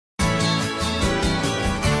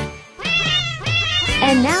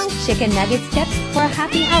And now, Chicken Nugget's tips for a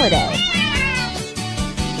happy holiday.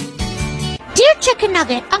 Dear Chicken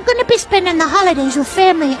Nugget, I'm going to be spending the holidays with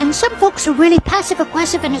family, and some folks are really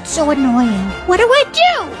passive-aggressive, and it's so annoying. What do I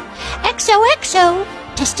do? XOXO,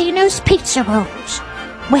 Testino's Pizza Rolls.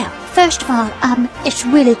 Well, first of all, it's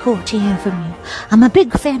really cool to hear from you. I'm a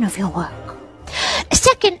big fan of your work.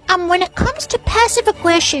 Second, when it comes to passive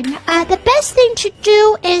aggression, the best thing to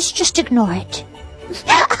do is just ignore it.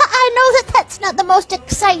 I know that's not the most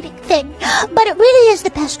exciting thing, but it really is the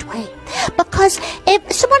best way. Because if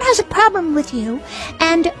someone has a problem with you,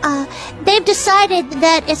 and they've decided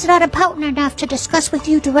that it's not important enough to discuss with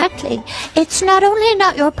you directly, it's not only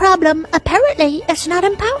not your problem, apparently it's not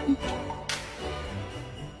important.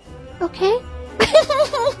 Okay?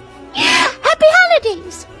 Happy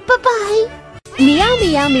holidays! Bye-bye! Meow,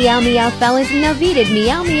 meow, meow, meow, fellas, and Nugget,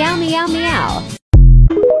 meow, meow, meow, meow.